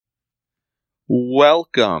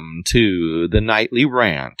Welcome to the Nightly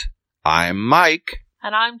Rant. I'm Mike.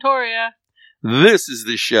 And I'm Toria. This is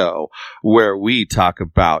the show where we talk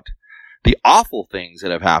about the awful things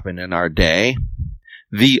that have happened in our day,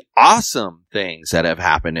 the awesome things that have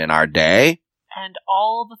happened in our day, and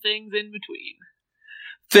all the things in between.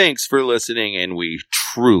 Thanks for listening, and we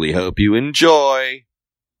truly hope you enjoy.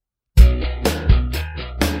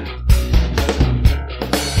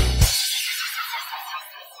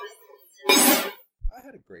 I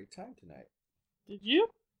had a great time tonight. Did you?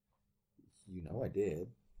 You know I did.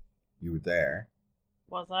 You were there.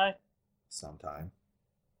 Was I? Sometime.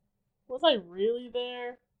 Was I really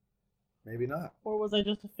there? Maybe not. Or was I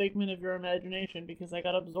just a figment of your imagination because I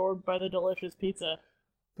got absorbed by the delicious pizza?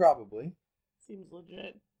 Probably. Seems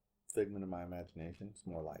legit. Figment of my imagination. It's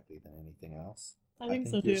more likely than anything else. I think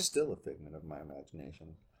so you're too. Still a figment of my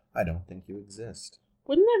imagination. I don't think you exist.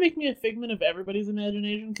 Wouldn't that make me a figment of everybody's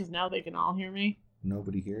imagination? Because now they can all hear me.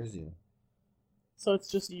 Nobody hears you. So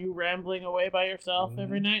it's just you rambling away by yourself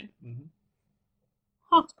every night? Mm-hmm.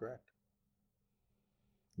 Huh. That's correct.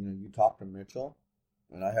 You know, you talk to Mitchell,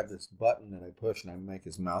 and I have this button that I push, and I make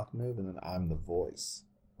his mouth move, and then I'm the voice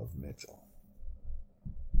of Mitchell.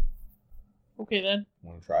 Okay, then.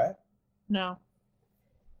 Want to try it? No.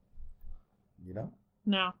 You know?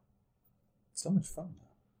 No. It's so much fun,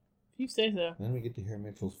 though. If you say so. Then we get to hear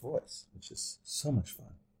Mitchell's voice, which is so much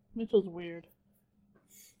fun. Mitchell's weird.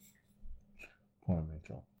 Poor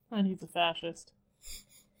Mitchell. And he's a fascist.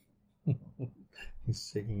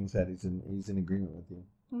 He's shaking his head. He's in agreement with you.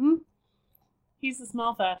 Mm-hmm. He's the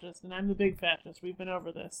small fascist, and I'm the big fascist. We've been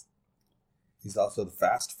over this. He's also the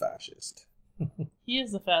fast fascist. He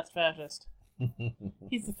is the fast fascist.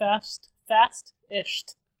 He's the fast-ish.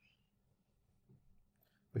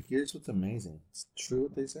 But here's what's amazing. It's true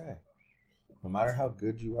what they say. No matter how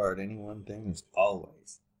good you are at any one thing, there's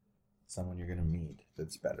always someone you're going to meet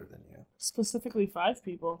that's better than you. Specifically 5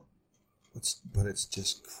 people. But it's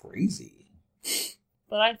just crazy.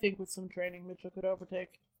 But I think with some training, Mitchell could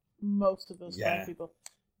overtake most of those 5 people.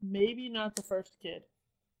 Maybe not the first kid.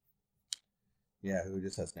 Yeah, who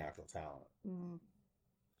just has natural talent. Mm.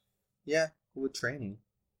 Yeah, with training,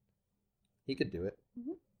 he could do it.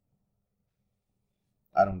 Mm-hmm.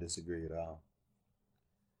 I don't disagree at all.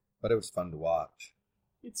 But it was fun to watch.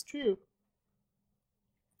 It's true.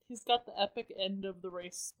 He's got the epic end of the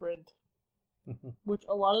race sprint, which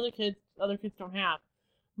a lot of the other kids don't have.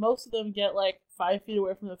 Most of them get like 5 feet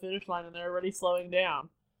away from the finish line and they're already slowing down.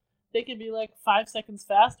 They could be like 5 seconds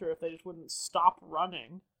faster if they just wouldn't stop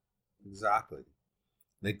running. Exactly.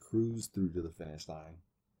 They cruise through to the finish line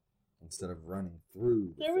instead of running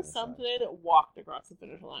through the There was finish some line. today that walked across the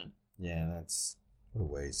finish line. Yeah, that's what a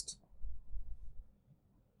waste.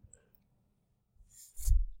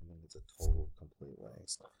 I mean, it's a total, complete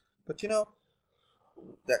waste. But you know,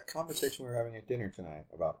 that conversation we were having at dinner tonight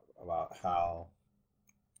about how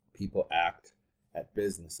people act at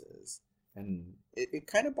businesses, and it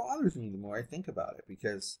kind of bothers me the more I think about it,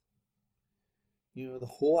 because you know, the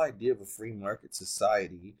whole idea of a free market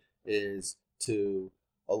society is to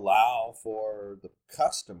allow for the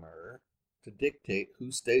customer to dictate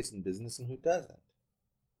who stays in business and who doesn't.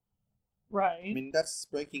 Right. I mean, that's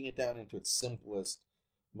breaking it down into its simplest,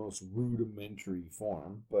 most rudimentary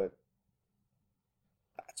form, but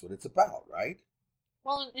that's what it's about, right?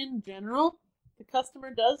 Well, in general, the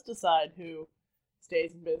customer does decide who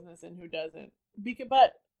stays in business and who doesn't.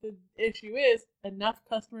 But the issue is, enough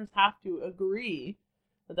customers have to agree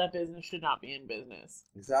that business should not be in business.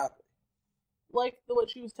 Exactly. Like what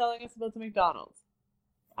she was telling us about the McDonald's.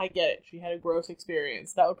 I get it. She had a gross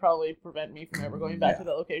experience. That would probably prevent me from ever going back to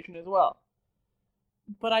that location as well.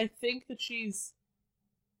 But I think that she's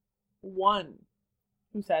one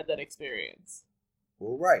who's had that experience.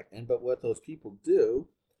 Well, right. But what those people do,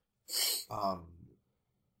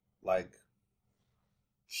 like,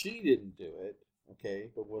 she didn't do it, okay?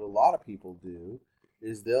 But what a lot of people do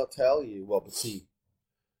is they'll tell you, well, but see,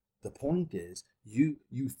 the point is, you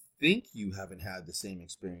think you haven't had the same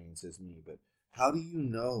experience as me, but how do you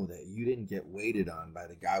know that you didn't get waited on by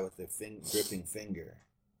the guy with the dripping finger?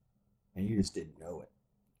 And you just didn't know it.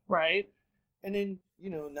 Right. And then, you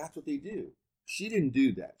know, and that's what they do. She didn't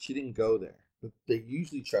do that. She didn't go there. But they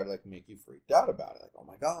usually try to, like, make you freaked out about it. Like, oh,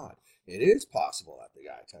 my God, it is possible that the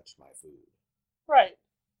guy touched my food. Right.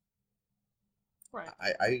 Right.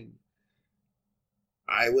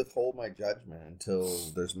 I withhold my judgment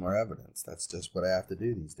until there's more evidence. That's just what I have to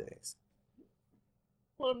do these days.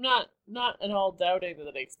 Well, I'm not at all doubting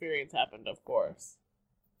that the experience happened, of course.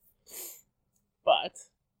 But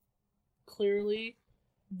clearly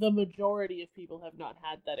the majority of people have not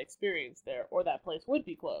had that experience there, or that place would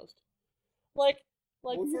be closed. Like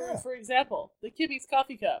Well, yeah. for example, the Kimmy's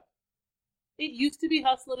coffee cup. It used to be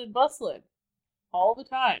hustling and bustling all the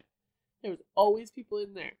time. There was always people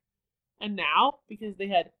in there. And now, because they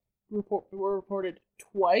had were reported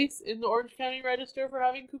twice in the Orange County Register for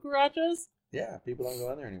having cucarachas, Yeah, people don't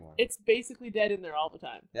go in there anymore. it's basically dead in there all the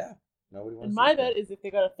time. Yeah, nobody wants And to. my bet is if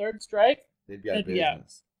they got a third strike, they'd be out of it'd be out.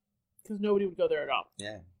 business. Because nobody would go there at all.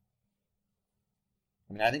 Yeah.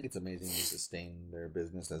 I mean, I think it's amazing they sustain their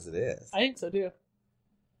business as it is. I think so too.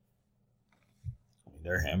 I mean,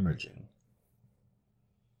 they're hemorrhaging.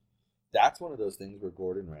 That's one of those things where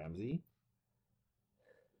Gordon Ramsay,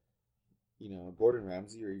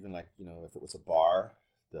 or even like, if it was a bar,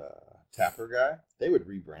 the Tapper guy, they would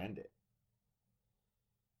rebrand it.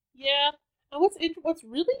 Yeah. And what's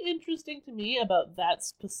really interesting to me about that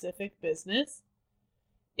specific business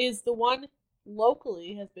is the one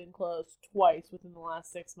locally has been closed twice within the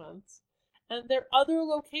last 6 months, and their other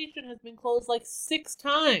location has been closed like 6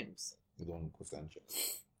 times. The one in Placentia.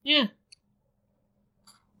 Yeah.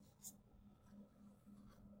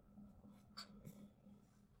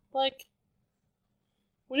 Like,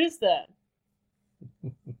 what is that?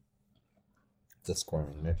 It's a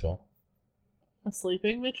squirming Mitchell. A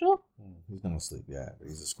sleeping Mitchell? He's gonna sleep, yeah, but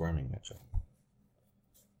he's a squirming Mitchell.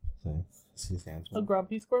 See his hands move? A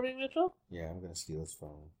grumpy squirming Mitchell? Yeah, I'm gonna steal his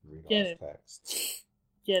phone, read Get all his him. text.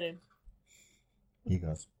 Get him. He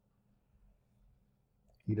goes.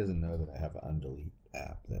 He doesn't know that I have an undelete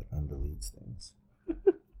app that undeletes things.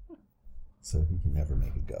 So he can never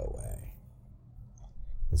make it go away.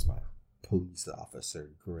 Because my police officer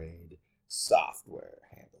grade software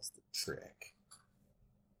handles the trick.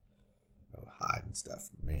 No hiding stuff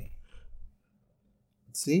from me.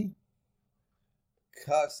 See?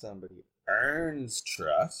 Because somebody earns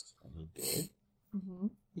trust, and he did,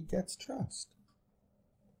 he gets trust.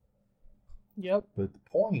 Yep. But the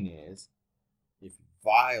point is, if you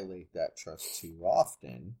violate that trust too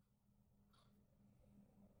often,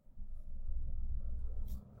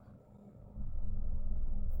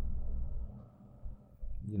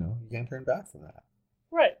 you can't turn back from that.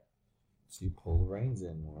 Right. So you pull the reins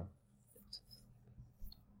in more.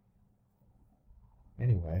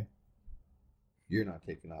 Anyway, you're not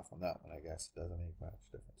taking off on that one, I guess. It doesn't make much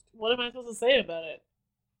difference. What am I supposed to say about it?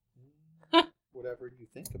 Whatever you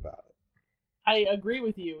think about it. I agree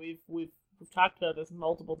with you. We've talked about this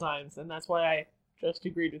multiple times, and that's why I just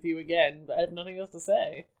agreed with you again. But I have nothing else to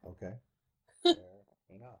say. Okay. Fair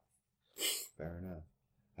enough. Fair enough.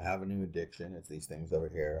 I have a new addiction. It's these things over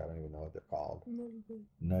here. I don't even know what they're called.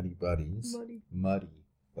 Nutty Buddies. Muddy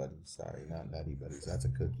Buddies. Sorry, not Nutty Buddies. That's a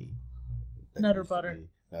cookie. Nutter Butter.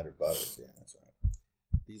 Nutter Butters. Yeah, that's right.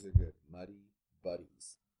 These are good. Muddy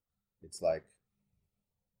Buddies. It's like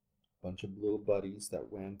a bunch of little buddies that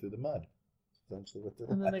ran through the mud. Essentially what they're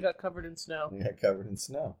And then like. they got covered in snow. They got covered in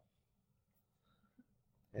snow.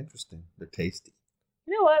 Interesting. They're tasty.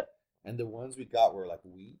 You know what? And the ones we got were like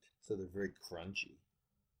wheat, so they're very crunchy.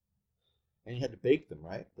 And you had to bake them,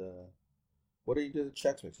 right? What do you do with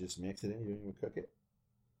Chex Mix? You just mix it in? You don't even cook it?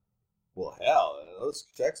 Well, hell, those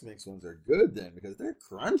Chex Mix ones are good then because they're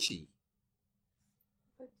crunchy.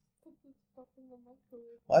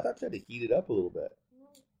 Well, I thought you had to heat it up a little bit.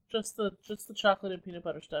 Just the chocolate and peanut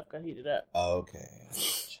butter stuff got heated up. Okay.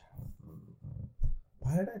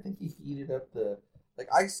 Why did I think he heated up the... Like,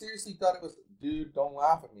 I seriously thought it was... Dude, don't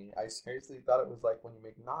laugh at me. I seriously thought it was like when you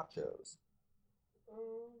make nachos.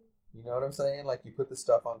 You know what I'm saying? Like, you put the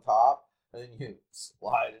stuff on top, and then you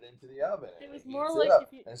slide it into the oven. It was heats more it like up.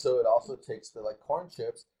 if you... And so it also takes the, like, corn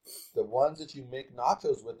chips. The ones that you make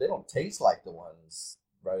nachos with, they don't taste like the ones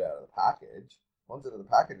right out of the package. Ones out of the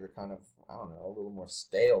package are kind of, I don't know, a little more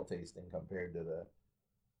stale tasting compared to the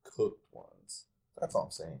cooked ones. That's all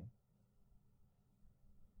I'm saying.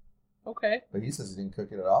 Okay. But he says he didn't cook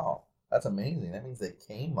it at all. That's amazing. That means they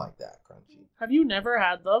came like that crunchy. Have you never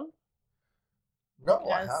had them? No,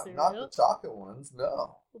 Yeah, I have cereal? not the chocolate ones.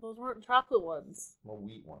 No. Well, those weren't chocolate ones. Well,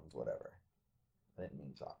 wheat ones, whatever. I didn't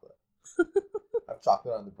mean chocolate. I have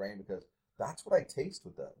chocolate on the brain because that's what I taste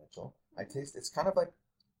with that, Mitchell. It's kind of like,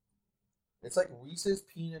 it's like Reese's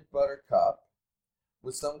peanut butter cup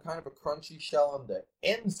with some kind of a crunchy shell on the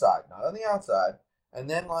inside, not on the outside, and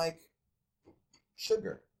then like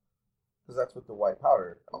sugar. Because that's what the white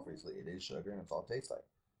powder, obviously, it is sugar and it's all it tastes like.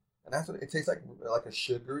 And that's what it tastes like a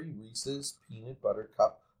sugary Reese's peanut butter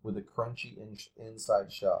cup with a crunchy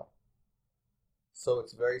inside shell. So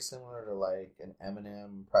it's very similar to like an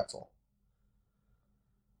M&M pretzel.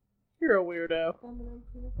 You're a weirdo. M&M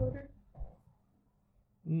peanut butter?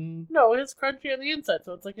 No, it's crunchy on the inside,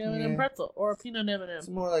 so it's like an M&M Yeah. pretzel or a peanut M&M. It's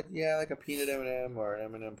more like, like a peanut M&M or an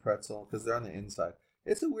M&M pretzel because they're on the inside.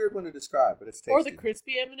 It's a weird one to describe, but it's tasty. Or the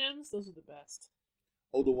crispy M&Ms. Those are the best.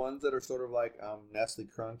 Oh, the ones that are sort of like Nestle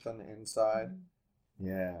Crunch on the inside.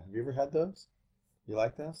 Yeah. Have you ever had those? You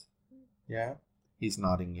like those? Yeah? He's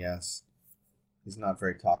nodding yes. He's not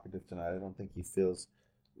very talkative tonight. I don't think he feels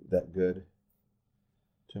that good.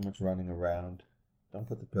 Too much running around. Don't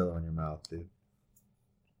put the pillow in your mouth, dude.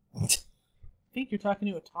 I think you're talking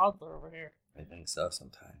to a toddler over here. I think so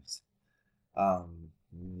sometimes.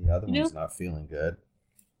 The other one's not feeling good.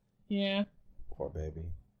 Yeah. Poor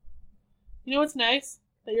baby. You know what's nice?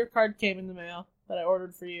 That your card came in the mail that I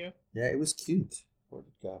ordered for you. Yeah, it was cute. Where'd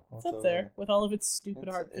it go? It's up there with all of its stupid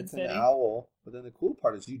heart confetti. It's an owl, but then the cool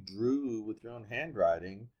part is you drew with your own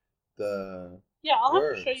handwriting the I'll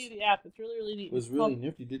words. have to show you the app. It's really, really neat. It was really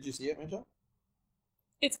nifty. Did you see it, Mitchell?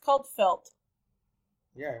 It's called Felt.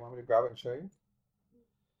 Yeah, you want me to grab it and show you?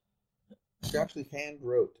 She actually hand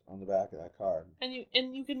wrote on the back of that card. And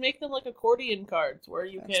you can make them like accordion cards where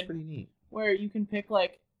That's pretty neat. Where you can pick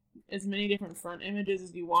like as many different front images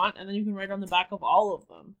as you want, and then you can write on the back of all of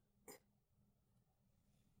them.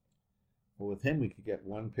 Well, with him, we could get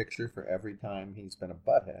one picture for every time he's been a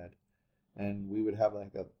butthead, and we would have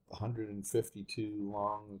like a 152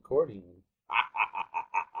 long accordion.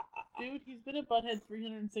 Dude, he's been a butthead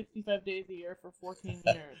 365 days a year for 14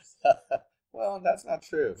 years. Well, that's not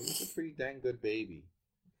true. He was a pretty dang good baby.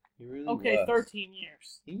 He really was. 13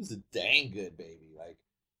 years. He was a dang good baby. Like,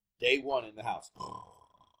 day one in the house.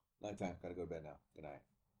 Nighttime. Gotta go to bed now. Good night.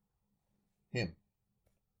 Him.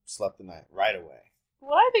 Slept the night right away.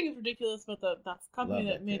 What I think is ridiculous about the company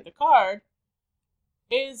that made the card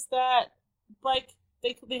is that, like,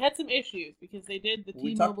 they had some issues because they did the T-Mobile Tuesday.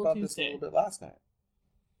 We talked about this a little bit last night.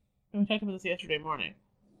 And we talked about this yesterday morning.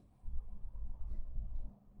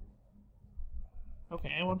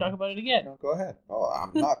 Okay, I won't talk about it again. No, go ahead. Oh,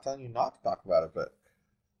 I'm not telling you not to talk about it, but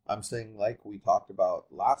I'm saying like we talked about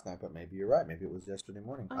last night, but maybe you're right. Maybe it was yesterday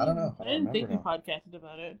morning. I don't know. I didn't think we podcasted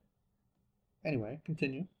about it. Anyway,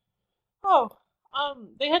 continue.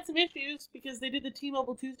 They had some issues because they did the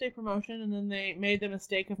T-Mobile Tuesday promotion, and then they made the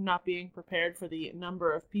mistake of not being prepared for the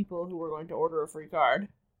number of people who were going to order a free card.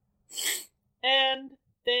 And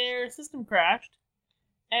their system crashed,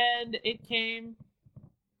 and it came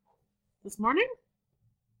this morning?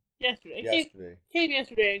 Yesterday. It came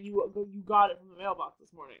yesterday, and you got it from the mailbox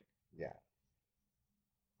this morning. Yeah.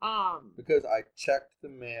 Um, Because I checked the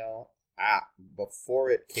mail app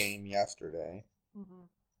before it came yesterday. Mm-hmm.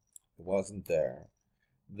 It wasn't there.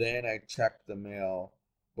 Then I checked the mail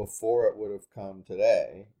before it would have come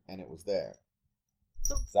today, and it was there.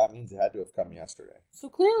 So that means it had to have come yesterday. So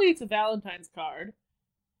clearly it's a Valentine's card.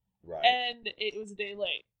 Right. And it was a day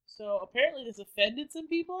late. So apparently this offended some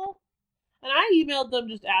people. And I emailed them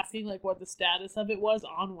just asking like what the status of it was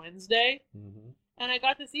on Wednesday. Mm-hmm. And I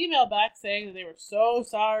got this email back saying that they were so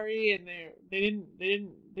sorry and they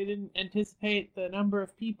didn't anticipate the number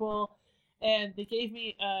of people, and they gave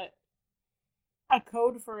me a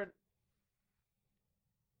code for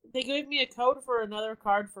another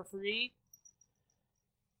card for free.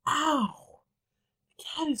 Ow! The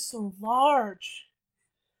cat is so large.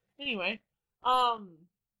 Anyway, so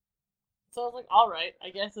I was like, alright, I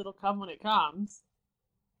guess it'll come when it comes.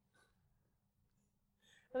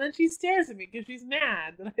 And then she stares at me because she's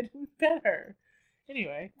mad that I didn't pet her.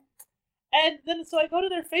 Anyway. And then, so I go to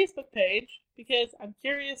their Facebook page because I'm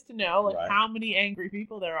curious to know, like, how many angry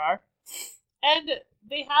people there are. And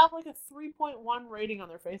they have, like, a 3.1 rating on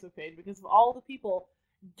their Facebook page because of all the people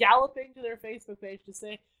galloping to their Facebook page to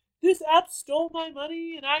say, this app stole my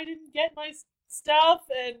money and I didn't get my stuff,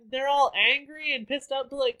 and they're all angry and pissed off.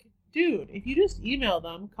 But, like, dude, if you just email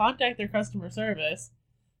them, contact their customer service,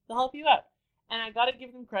 they'll help you out. And I gotta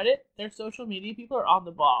give them credit, their social media people are on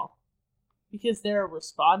the ball. Because they're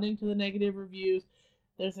responding to the negative reviews.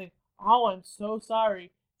 They're saying, oh, I'm so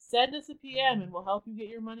sorry. Send us a PM and we'll help you get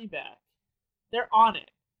your money back. They're on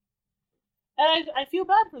it. And I feel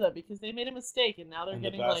bad for them because they made a mistake and now they're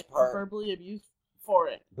getting verbally abused for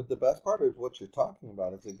it. But the best part of what you're talking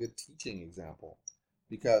about is a good teaching example.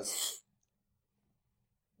 Because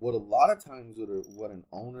what a lot of times what an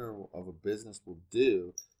owner of a business will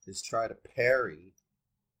do is try to parry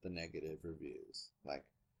the negative reviews. Like,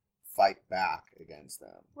 fight back against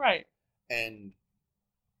them. Right. And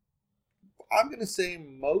I'm going to say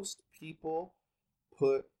most people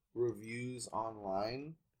put reviews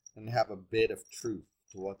online and have a bit of truth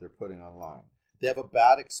to what they're putting online. They have a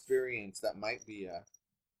bad experience that might be a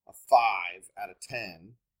 5 out of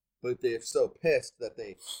 10, but they're so pissed that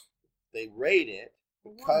they rate it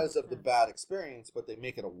because of the bad experience, but they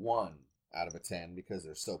make it a 1 out of a 10 because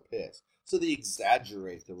they're so pissed. So they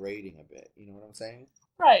exaggerate the rating a bit. You know what I'm saying?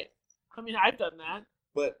 Right. I mean, I've done that.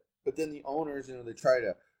 But then the owners, they try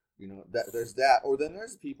to, that there's that, or then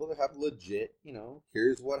there's people that have legit,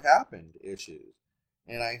 here's what happened issues,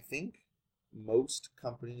 and I think most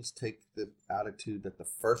companies take the attitude that the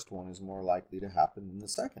first one is more likely to happen than the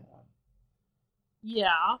second one.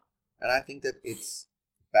 Yeah. And I think that it's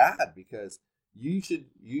bad because you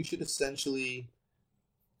should essentially,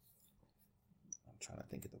 I'm trying to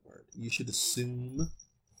think of the word. You should assume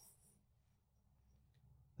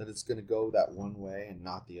that it's going to go that one way and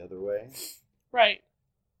not the other way. Right.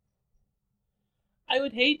 I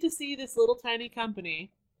would hate to see this little tiny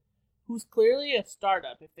company, who's clearly a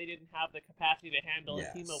startup if they didn't have the capacity to handle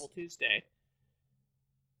a T-Mobile Tuesday,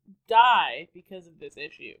 die because of this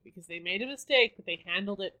issue. Because they made a mistake, but they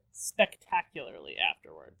handled it spectacularly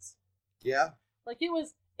afterwards. Yeah. Like, it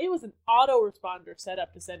was an autoresponder set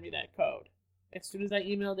up to send me that code. As soon as I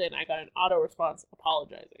emailed in, I got an auto response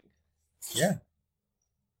apologizing. Yeah.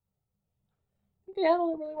 I think they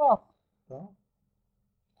handled it really well. Well,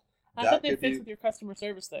 I thought they'd fix with your customer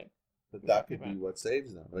service thing. But that could be what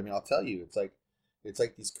saves them. But I mean, I'll tell you, it's like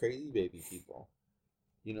these crazy baby people.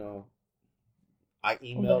 I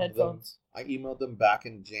emailed them back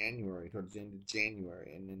in January, towards the end of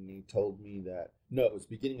January, and then they told me that it was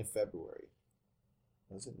beginning of February.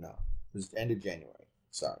 Was it? No, it was the end of January.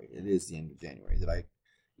 Sorry, it is the end of January that I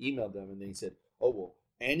emailed them, and they said, "Oh well,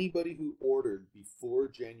 anybody who ordered before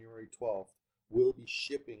January 12th will be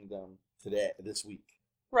shipping them this week."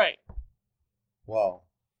 Right. Well,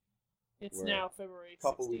 it's now February 16th. A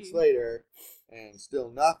couple weeks later, and still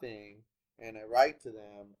nothing. And I write to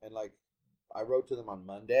them, and I wrote to them on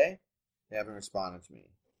Monday. They haven't responded to me.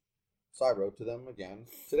 So I wrote to them again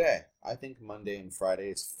today. I think Monday and Friday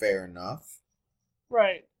is fair enough.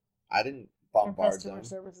 Right. I didn't bombard them. Customer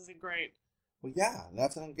service isn't great. Well, yeah,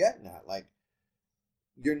 that's what I'm getting at. Like,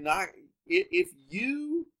 you're not... If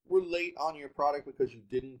you were late on your product because you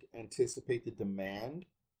didn't anticipate the demand,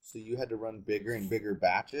 so you had to run bigger and bigger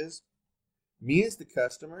batches, me as the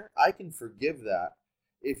customer, I can forgive that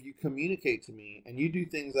if you communicate to me and you do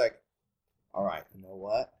things like, all right, you know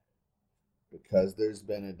what? Because there's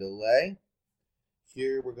been a delay,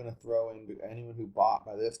 here we're going to throw in anyone who bought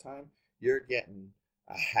by this time, you're getting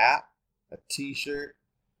a hat, a t-shirt,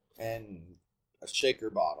 and a shaker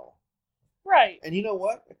bottle. Right. And you know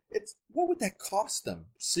what? What would that cost them?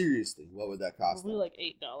 Seriously, what would that cost them? Probably like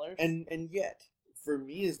 $8. And yet, for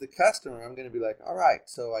me as the customer, I'm going to be like, all right,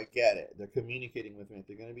 so I get it. They're communicating with me.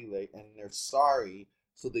 They're going to be late, and they're sorry,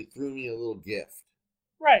 so they threw me a little gift.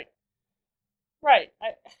 Right. Right.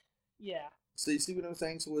 Yeah. So you see what I'm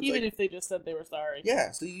saying? So it's even if they just said they were sorry.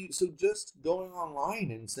 Yeah. So just going online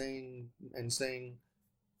and saying,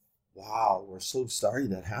 wow, we're so sorry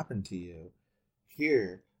that happened to you.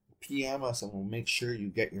 Here, PM us and we'll make sure you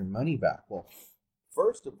get your money back. Well,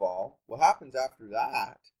 first of all, what happens after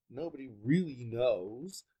that, nobody really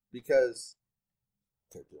knows because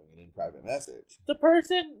they're doing it in private message. The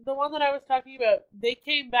one that I was talking about, they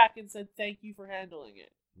came back and said, thank you for handling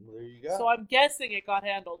it. Well, there you go. So I'm guessing it got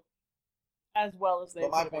handled as well as they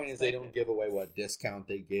But my point is they don't give away what discount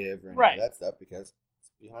they give or any of that stuff because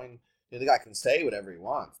it's behind... the guy can say whatever he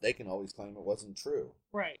wants. They can always claim it wasn't true.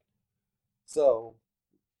 Right. So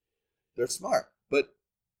they're smart. But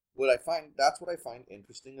that's what I find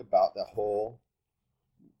interesting about the whole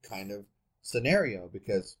kind of scenario,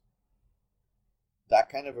 because that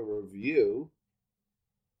kind of a review,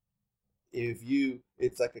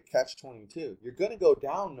 it's like a catch-22. You're going to go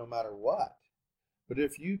down no matter what. But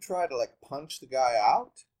if you try to punch the guy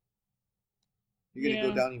out, you're going to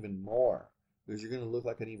go down even more. Because you're going to look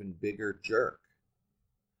like an even bigger jerk.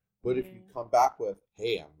 But if you come back with,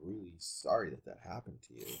 hey, I'm really sorry that happened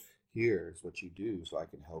to you. Here's what you do so I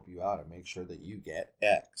can help you out and make sure that you get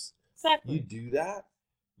X. Exactly. You do that,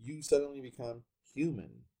 you suddenly become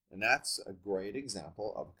human. And that's a great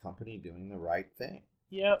example of a company doing the right thing.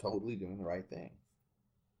 Yep. Totally doing the right thing.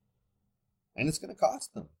 And it's going to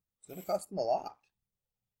cost them. It's going to cost them a lot.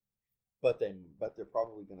 But they're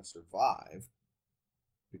probably going to survive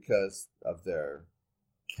because of their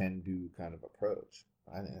can-do kind of approach.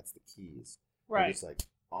 I think that's the keys. Right. They're just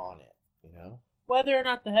on it, Whether or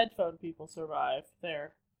not the headphone people survive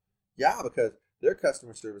there. Yeah, because their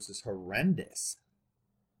customer service is horrendous.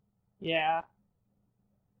 Yeah.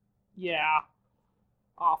 Yeah.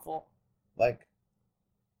 Awful.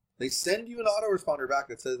 They send you an autoresponder back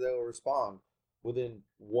that says they will respond within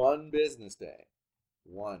one business day.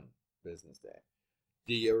 One business day.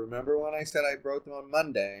 Do you remember when I said I wrote them on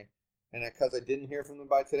Monday, and because I didn't hear from them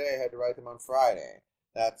by today, I had to write them on Friday?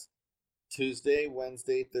 That's Tuesday,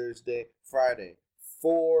 Wednesday, Thursday, Friday.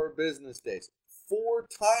 4 business days. 4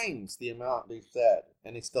 times the amount they said,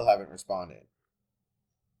 and they still haven't responded.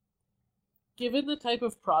 Given the type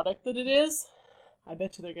of product that it is, I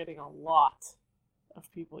bet you they're getting a lot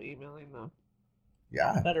of people emailing them.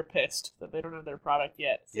 Yeah. That are pissed that they don't have their product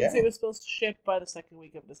yet. Since it was supposed to ship by the second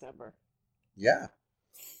week of December. Yeah.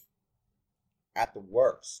 At the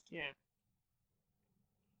worst. Yeah.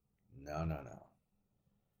 No.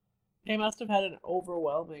 They must have had an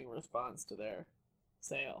overwhelming response to their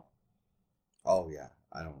sale. Oh yeah.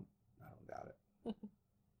 I don't doubt it.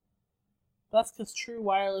 That's because true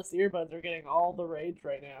wireless earbuds are getting all the rage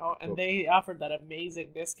right now, and they offered that amazing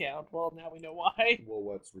discount. Well, now we know why. Well,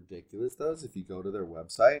 what's ridiculous though is if you go to their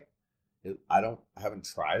website, I haven't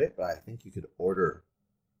tried it, but I think you could order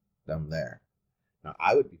them there. Now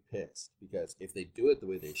I would be pissed because if they do it the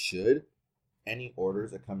way they should, any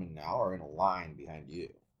orders that come in now are in a line behind you.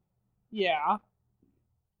 Yeah.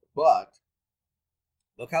 But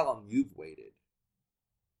look how long you've waited.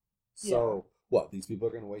 So what? These people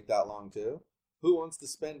are going to wait that long too? Who wants to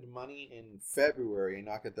spend money in February and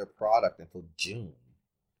not get their product until June?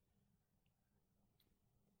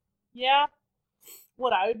 Yeah.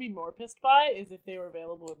 What I would be more pissed by is if they were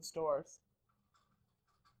available in stores.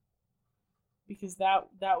 Because that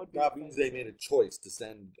would be... That means they made a choice to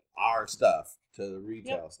send our stuff to the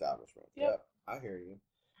retail establishment. Yep, I hear you.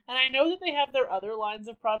 And I know that they have their other lines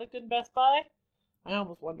of product in Best Buy. I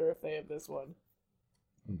almost wonder if they have this one.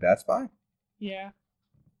 In Best Buy? Yeah.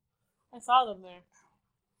 I saw them there.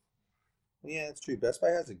 Yeah, it's true. Best Buy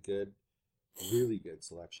has a really good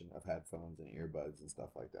selection of headphones and earbuds and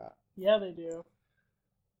stuff like that. Yeah, they do.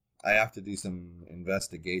 I have to do some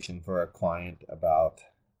investigation for a client about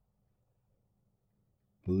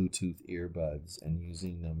Bluetooth earbuds and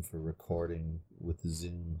using them for recording with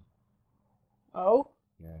Zoom. Oh?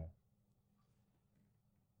 Yeah.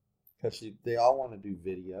 Because they all want to do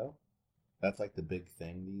video. That's like the big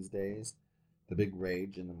thing these days. The big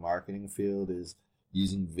rage in the marketing field is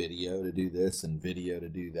using video to do this and video to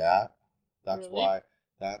do that. That's really?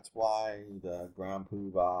 why the Grand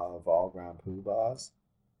Poobah of all Grand Poobahs.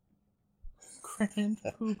 Grand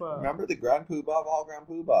Poobah. Remember the Grand Poobah of all Grand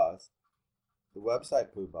Poobahs? The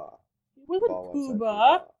website Poobah. He wasn't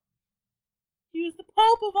Poobah. He was the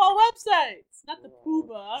Pope of all websites, not the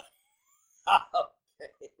Poobah.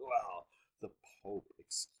 Okay, well, the Pope,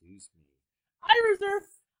 excuse me. I reserve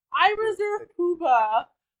Poobah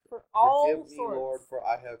for all Forgive me, sorts. Lord, for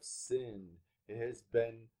I have sinned. It has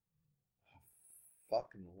been a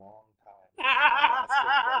fucking long time.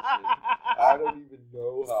 I don't even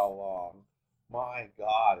know how long. My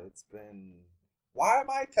God, it's been... Why am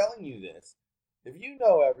I telling you this? If you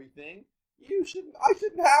know everything, I shouldn't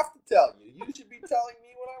have to tell you. You should be telling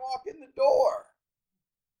me when I walk in the door.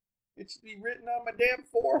 It should be written on my damn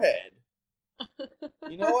forehead.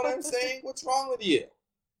 You know what I'm saying? What's wrong with you?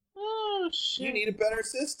 Oh, shit. You need a better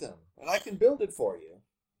system, and I can build it for you.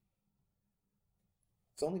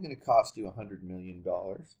 It's only going to cost you $100 million.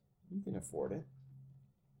 You can afford it.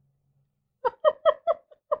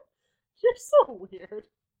 You're so weird.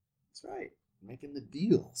 That's right. Making the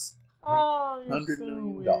deals. Oh, you're $100 so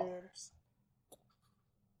million. weird.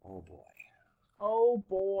 Oh, boy. Oh,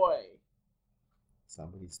 boy.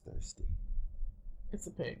 Somebody's thirsty. It's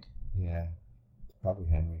a pig. Yeah. It's probably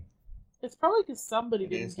Henry. It's probably because somebody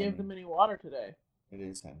didn't give Henry. them any water today. It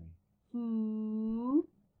is Henry.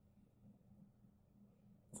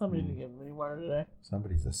 Somebody didn't give them any water today.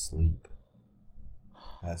 Somebody's asleep.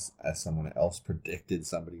 As someone else predicted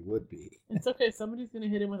somebody would be. It's okay. Somebody's going to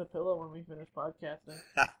hit him with a pillow when we finish podcasting.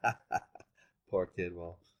 Poor kid.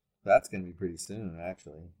 Well, that's going to be pretty soon,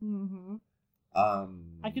 actually. Mm-hmm.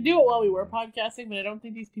 I could do it while we were podcasting, but I don't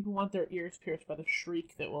think these people want their ears pierced by the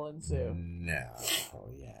shriek that will ensue. No. Oh,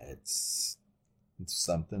 yeah. It's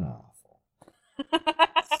something awful.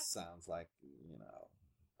 Sounds like,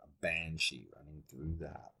 a banshee running through the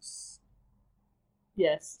house.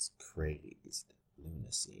 Yes. It's crazed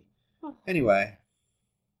lunacy. Anyway.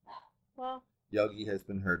 Well. Yogi has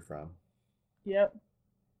been heard from. Yep.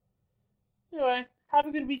 Anyway, have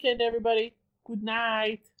a good weekend, everybody. Good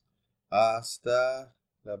night. Hasta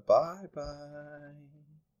la bye-bye.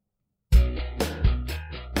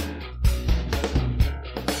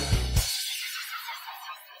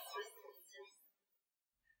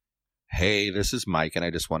 Hey, this is Mike, and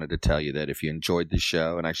I just wanted to tell you that if you enjoyed the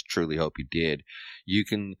show, and I truly hope you did, you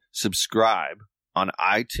can subscribe on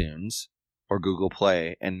iTunes or Google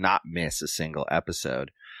Play and not miss a single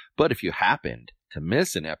episode. But if you happened to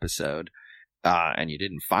miss an episode, and you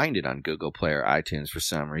didn't find it on Google Play or iTunes for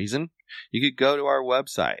some reason, you could go to our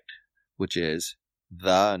website, which is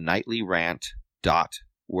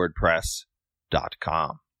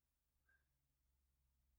thenightly.rant.wordpress.com.